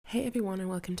Hey everyone, and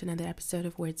welcome to another episode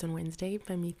of Words on Wednesday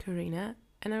by me, Karina.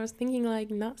 And I was thinking,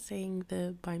 not saying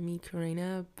the by me,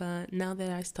 Karina, but now that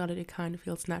I started, it kind of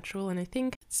feels natural, and I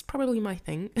think it's probably my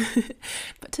thing.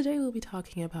 But today we'll be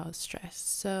talking about stress.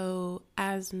 So,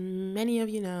 as many of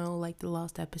you know, the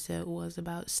last episode was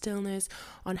about stillness,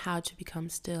 on how to become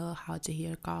still, how to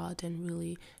hear God, and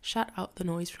really shut out the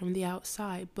noise from the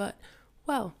outside. But,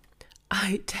 well,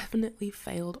 I definitely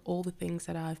failed all the things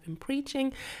that I've been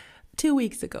preaching 2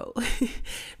 weeks ago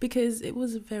because it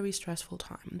was a very stressful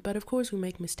time. But of course we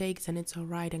make mistakes and it's all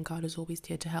right, and God is always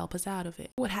there to help us out of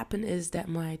it. What happened is that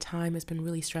my time has been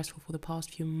really stressful for the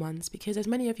past few months because, as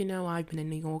many of you know, I've been in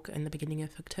New York in the beginning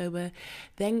of October,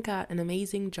 then got an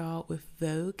amazing job with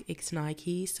Vogue x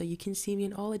Nike, so you can see me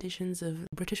in all editions of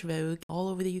British Vogue all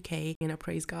over the UK, and I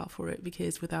praise God for it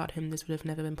because without him this would have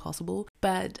never been possible.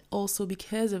 But also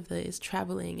because of this,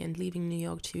 traveling and leaving New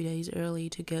York 2 days early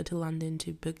to go to London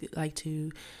to book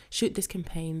to shoot this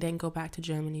campaign, then go back to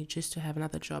Germany just to have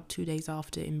another job 2 days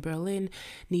after in Berlin,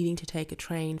 needing to take a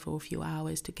train for a few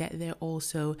hours to get there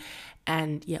also,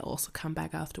 and also come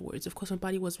back afterwards. Of course, my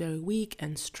body was very weak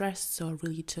and stressed, so I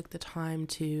really took the time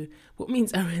to, I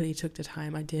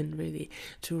didn't really,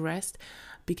 to rest,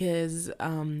 because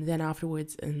then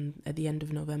afterwards, at the end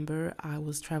of November, I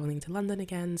was traveling to London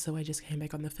again, so I just came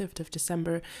back on the 5th of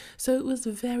December. So it was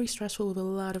very stressful with a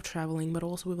lot of traveling, but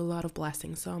also with a lot of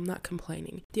blessings, so I'm not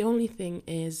complaining. The only thing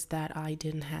is that I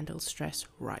didn't handle stress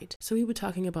right. So we were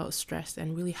talking about stress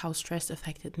and really how stress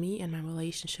affected me and my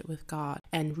relationship with God,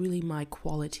 and really my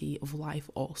quality of life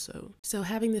also. So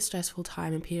having this stressful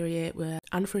time and period where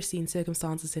unforeseen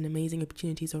circumstances and amazing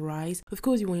opportunities arise, of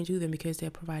course you want to do them because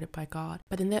they're provided by God.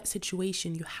 But in that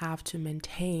situation, you have to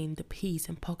maintain the peace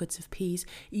and pockets of peace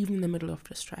even in the middle of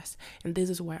the stress. And this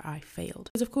is where I failed.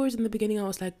 Because of course in the beginning I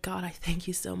was like, God, I thank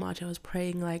you so much. I was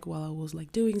praying while I was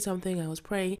doing something, I was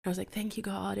praying. I was like, thank you,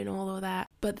 God, and all of that.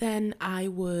 But then I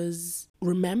was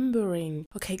remembering,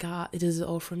 okay, God, it is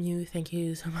all from you. Thank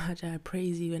you so much. I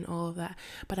praise you and all of that.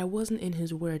 But I wasn't in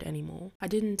his word anymore. I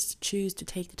didn't choose to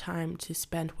take the time to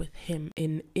spend with him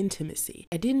in intimacy.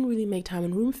 I didn't really make time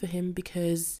and room for him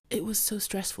because it was so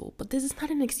stressful. But this is not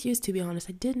an excuse, to be honest.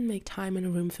 I didn't make time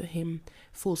and room for him,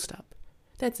 full stop.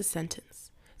 That's a sentence.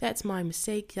 That's my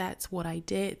mistake. That's what I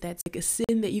did. That's a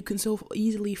sin that you can so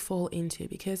easily fall into,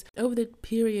 because over the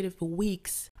period of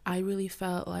weeks, I really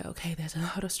felt like, okay, there's a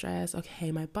lot of stress.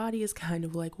 Okay, my body is kind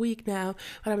of weak now,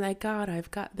 but I'm like, God,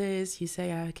 I've got this. You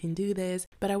say I can do this.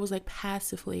 But I was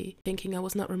passively thinking, I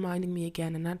was not reminding me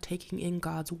again and not taking in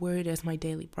God's word as my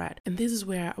daily bread. And this is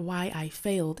why I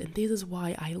failed. And this is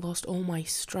why I lost all my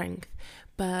strength.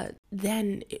 But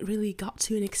then it really got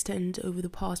to an extent over the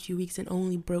past few weeks and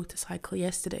only broke the cycle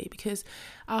yesterday, because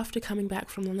after coming back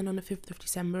from London on the 5th of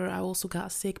December, I also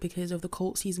got sick because of the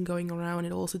cold season going around.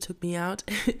 It also took me out.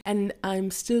 And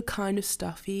I'm still kind of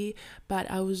stuffy, but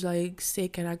I was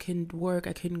sick and I couldn't work,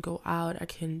 I couldn't go out, I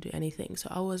couldn't do anything. So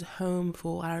I was home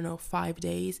for, 5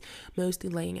 days, mostly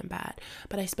laying in bed.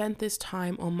 But I spent this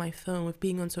time on my phone with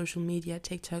being on social media,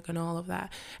 TikTok and all of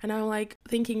that. And I'm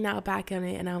thinking now back on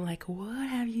it, and I'm like, what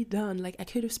have you done? I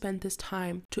could have spent this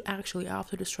time to actually,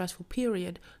 after the stressful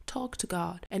period, talk to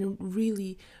God and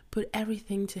really put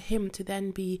everything to him, to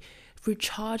then be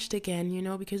recharged again,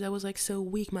 because I was so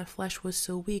weak. My flesh was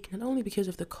so weak, not only because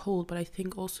of the cold, but I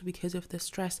think also because of the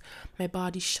stress. My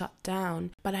body shut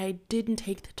down, but I didn't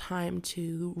take the time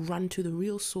to run to the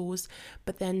real source,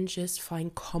 but then just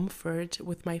find comfort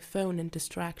with my phone and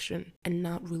distraction, and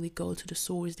not really go to the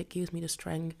source that gives me the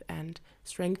strength and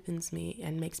strengthens me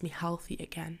and makes me healthy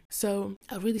again. So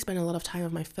I really spent a lot of time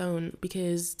on my phone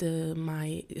because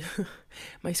my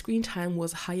my screen time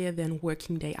was higher than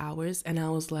working day hours, and I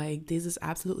was like, this is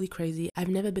absolutely crazy. I've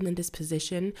never been in this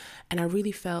position, and I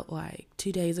really felt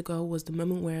 2 days ago was the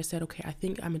moment where I said, okay, I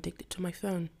think I'm addicted to my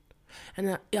phone.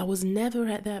 And I was never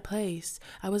at that place.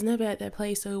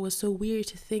 So it was so weird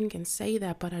to think and say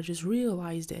that, but I just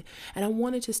realized it, and I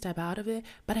wanted to step out of it,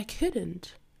 but I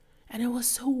couldn't. And it was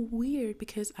so weird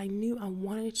because I knew I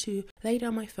wanted to lay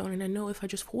down my phone, and I know if I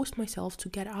just forced myself to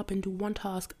get up and do one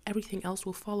task, everything else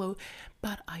will follow,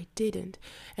 but I didn't.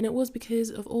 And it was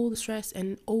because of all the stress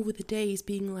and over the days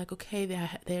being okay,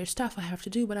 there's stuff I have to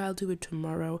do, but I'll do it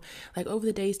tomorrow. Over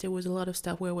the days there was a lot of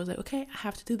stuff where it was okay, I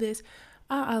have to do this,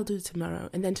 I'll do it tomorrow.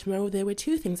 And then tomorrow there were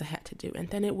 2 things I had to do, and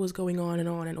then it was going on and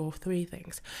all 3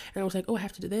 things. And I was I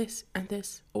have to do this and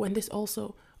this, and this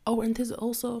also. And this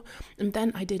also. And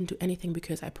then I didn't do anything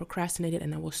because I procrastinated,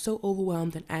 and I was so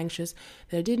overwhelmed and anxious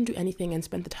that I didn't do anything and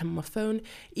spent the time on my phone,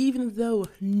 even though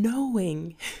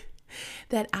knowing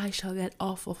that I shall get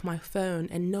off of my phone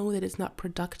and know that it's not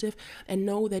productive, and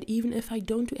know that even if I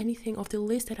don't do anything of the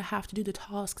list that I have to do, the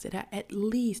tasks, that I at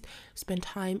least spend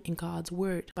time in God's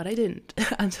word. But I didn't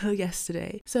until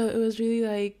yesterday. So it was really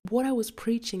like what I was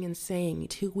preaching and saying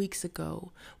 2 weeks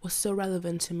ago was so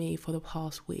relevant to me for the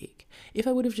past week. If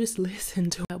I would have just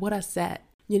listened to what I said,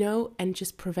 and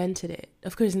just prevented it.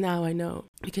 Of course, now I know,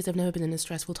 because I've never been in a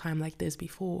stressful time like this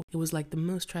before. It was like the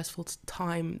most stressful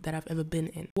time that I've ever been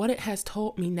in. What it has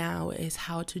taught me now is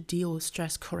how to deal with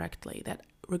stress correctly, that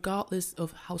regardless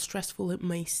of how stressful it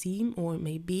may seem or it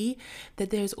may be,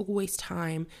 that there's always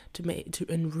time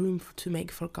and room to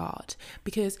make for God.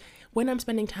 Because when I'm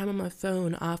spending time on my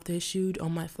phone after a shoot,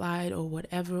 on my flight or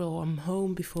whatever, or I'm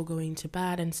home before going to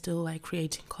bed and still like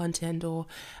creating content, or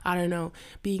I don't know,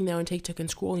 being there on TikTok and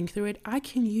scrolling through it, I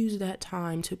can use that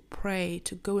time to pray,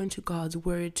 to go into God's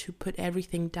word, to put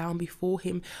everything down before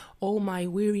him, all my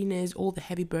weariness, all the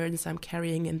heavy burdens I'm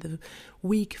carrying and the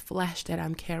weak flesh that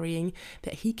I'm carrying,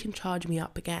 that he can charge me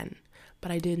up again.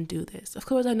 But I didn't do this. Of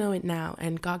course, I know it now,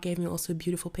 and God gave me also a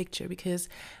beautiful picture, because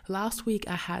last week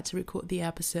I had to record the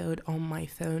episode on my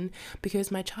phone because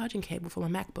my charging cable for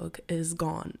my MacBook is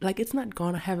gone. Like, it's not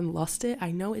gone, I haven't lost it. I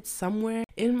know it's somewhere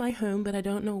in my home, but I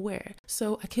don't know where.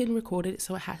 So I couldn't record it,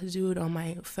 so I had to do it on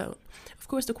my phone. Of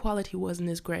course, the quality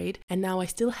wasn't as great, and now I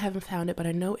still haven't found it, but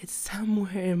I know it's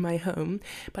somewhere in my home.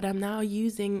 But I'm now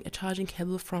using a charging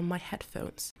cable from my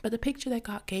headphones. But the picture that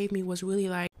God gave me was really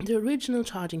like the original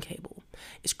charging cable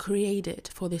is created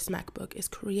for this MacBook, is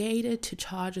created to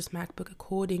charge this MacBook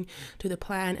according to the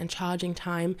plan and charging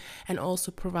time, and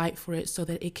also provide for it so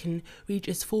that it can reach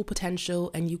its full potential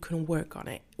and you can work on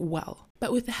it well.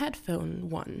 But with the headphone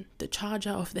one, the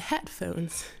charger of the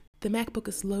headphones, the MacBook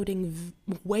is loading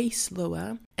way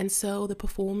slower, and so the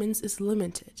performance is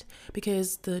limited,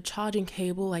 because the charging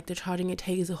cable, like the charging, it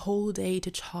takes a whole day to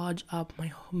charge up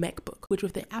my MacBook, which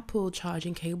with the Apple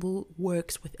charging cable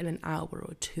works within an hour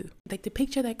or two. Like the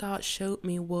picture that God showed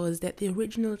me was that the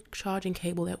original charging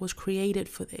cable that was created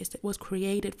for this,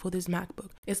 MacBook,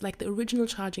 is like the original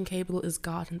charging cable is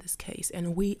God in this case,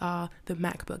 and we are the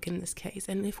MacBook in this case.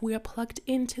 And if we are plugged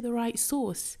into the right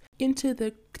source, into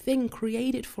the thing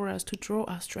created for us to draw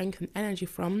our strength and energy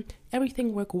from,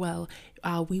 everything work well.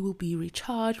 We will be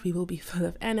recharged, we will be full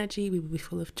of energy, we will be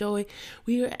full of joy.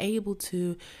 We are able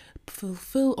to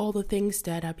fulfill all the things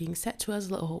that are being said to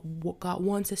us, or what God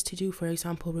wants us to do. For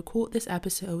example, record this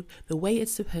episode the way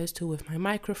it's supposed to, with my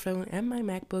microphone and my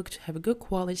MacBook, to have a good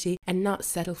quality and not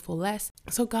settle for less.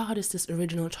 So God is this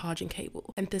original charging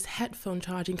cable, and this headphone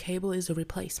charging cable is a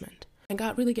replacement. And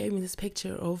God really gave me this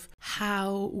picture of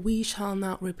how we shall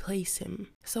not replace him.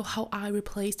 So how I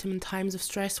replaced him in times of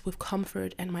stress with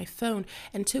comfort and my phone,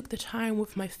 and took the time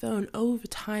with my phone over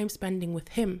time spending with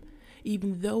him.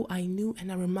 Even though I knew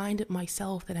and I reminded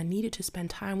myself that I needed to spend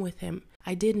time with him,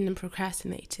 I didn't and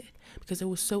procrastinated because I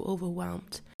was so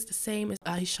overwhelmed. It's the same as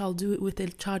I shall do it with the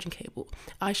charging cable.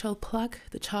 I shall plug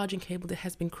the charging cable that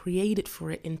has been created for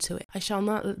it into it. I shall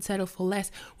not settle for less,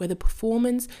 where the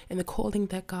performance and the calling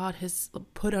that God has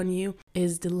put on you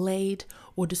is delayed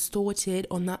or distorted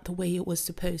or not the way it was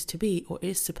supposed to be or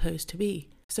is supposed to be.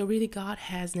 So really, God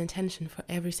has an intention for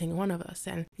every single one of us.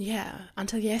 And yeah,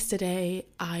 until yesterday,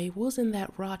 I was in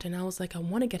that rut and I was like, I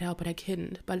want to get out, but I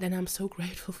couldn't. But then I'm so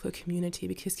grateful for community,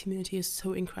 because community is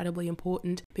so incredibly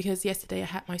important. Because yesterday I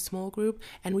had my small group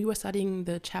and we were studying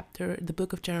the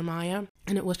book of Jeremiah.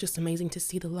 And it was just amazing to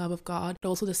see the love of God, but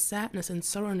also the sadness and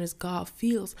sorrowness God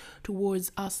feels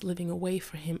towards us living away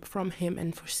from him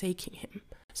and forsaking him.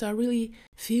 So I really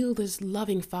feel this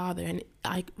loving Father, and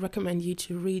I recommend you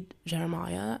to read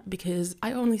Jeremiah, because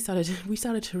we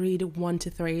started to read 1 to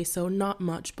 3, so not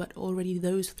much, but already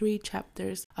those 3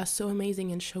 chapters are so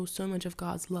amazing and show so much of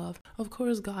God's love. Of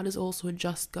course, God is also a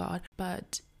just God,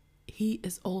 but he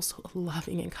is also a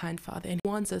loving and kind Father, and he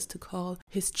wants us to call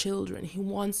his children. He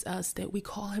wants us that we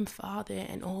call him Father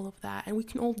and all of that, and we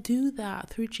can all do that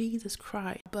through Jesus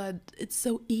Christ. But it's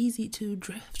so easy to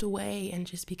drift away and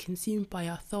just be consumed by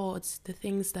our thoughts, the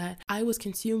things that I was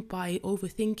consumed by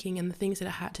overthinking, and the things that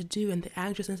I had to do, and the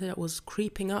anxiousness that was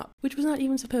creeping up, which was not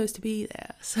even supposed to be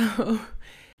there. So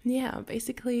yeah,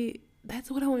 basically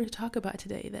that's what I want to talk about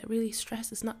today, that really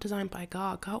stress is not designed by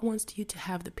God. God wants you to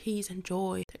have the peace and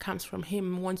joy that comes from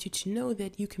him, wants you to know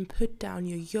that you can put down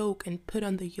your yoke and put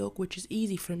on the yoke which is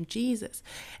easy from Jesus,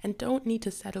 and don't need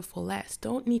to settle for less,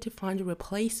 don't need to find a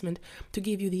replacement to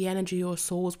give you the energy or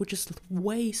souls which is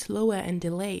way slower and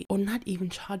delayed or not even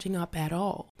charging up at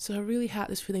all. So I really had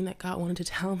this feeling that God wanted to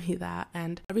tell me that,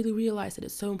 and I really realized that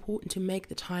it's so important to make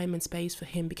the time and space for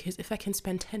him, because if I can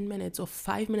spend 10 minutes or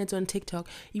 5 minutes on TikTok,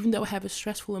 even though I have a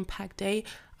stressful and packed day,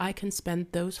 I can spend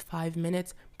those 5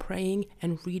 minutes praying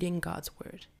and reading God's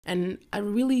word. And I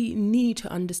really need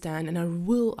to understand, and I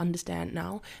will understand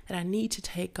now, that I need to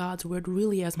take God's word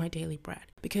really as my daily bread,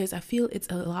 because I feel it's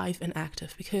alive and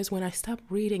active. Because when I stop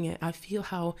reading it, I feel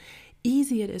how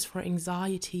easy it is for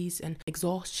anxieties and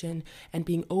exhaustion and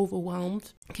being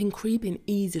overwhelmed can creep in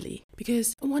easily.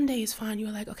 Because one day is fine,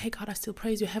 you're like, okay, God, I still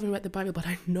praise you, I haven't read the Bible, but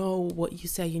I know what you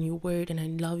say in your word and I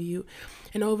love you.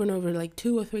 And over, like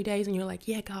 2 or 3 days, and you're like,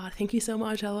 yeah, God, thank you so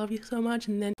much, I love you so much.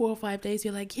 And then 4 or 5 days,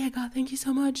 you're like, yeah, God, thank you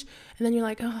so much. And then you're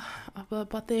like, oh,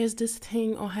 but there's this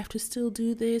thing, or I have to still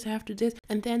do this, I have to this.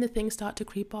 And then the things start to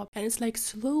creep up, and it's like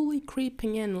slowly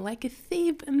creeping in like a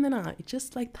thief in the night,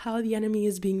 just like how the enemy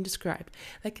is being described.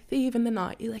 Like a thief in the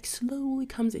night, it like slowly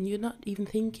comes in, you're not even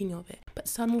thinking of it, but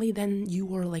suddenly then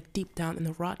you are like deep down in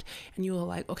the rut, and you're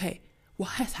like, okay,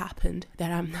 what has happened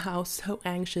that I'm now so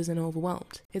anxious and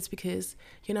overwhelmed? It's because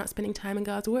you're not spending time in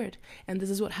God's word. And this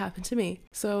is what happened to me.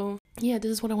 So yeah, this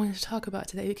is what I wanted to talk about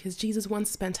today, because Jesus wants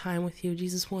to spend time with you.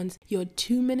 Jesus wants your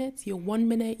 2 minutes, your 1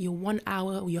 minute, your 1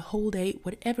 hour, or your whole day,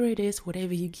 whatever it is,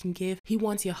 whatever you can give. He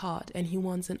wants your heart, and he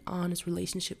wants an honest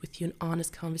relationship with you, an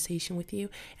honest conversation with you.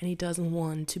 And he doesn't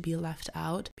want to be left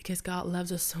out, because God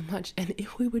loves us so much. And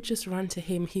if we would just run to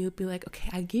him, he would be like, okay,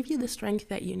 I give you the strength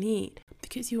that you need.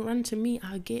 Because you run to me,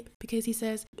 I'll give. Because he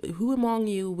says, who among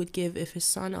you would give if his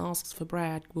son asks for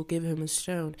bread, will give him a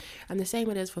stone? And the same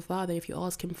it is for Father. If you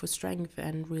ask him for strength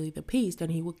and really the peace, then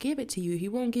he will give it to you. He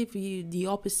won't give you the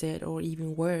opposite or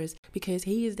even worse, because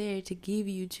he is there to give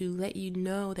you, to let you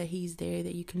know that he's there,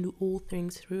 that you can do all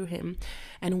things through him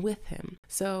and with him.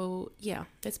 So yeah,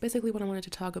 that's basically what I wanted to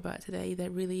talk about today,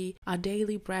 that really our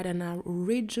daily bread and our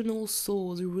original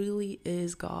source really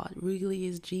is God, really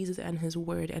is Jesus and his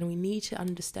word. And we need to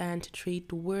understand to treat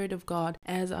the word of God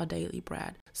as our daily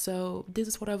bread. So this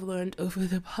is what I've learned over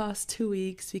the past 2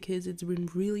 weeks, because it's been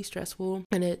really stressful,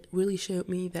 and it really showed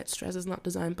me that stress is not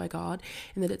designed by God,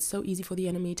 and that it's so easy for the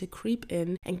enemy to creep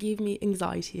in and give me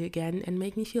anxiety again and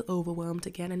make me feel overwhelmed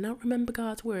again and not remember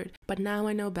God's word. But now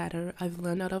I know better. I've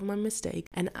learned out of my mistake,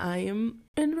 and I am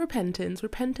in repentance.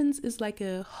 Repentance is like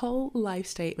a whole life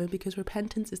statement, because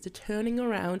repentance is the turning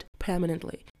around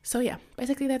permanently. So yeah,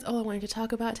 basically that's all I wanted to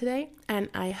talk about today, and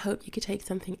I hope you could take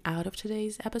something out of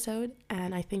today's episode,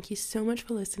 and I thank you so much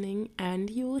for listening, and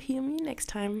you will hear me next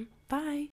time. Bye!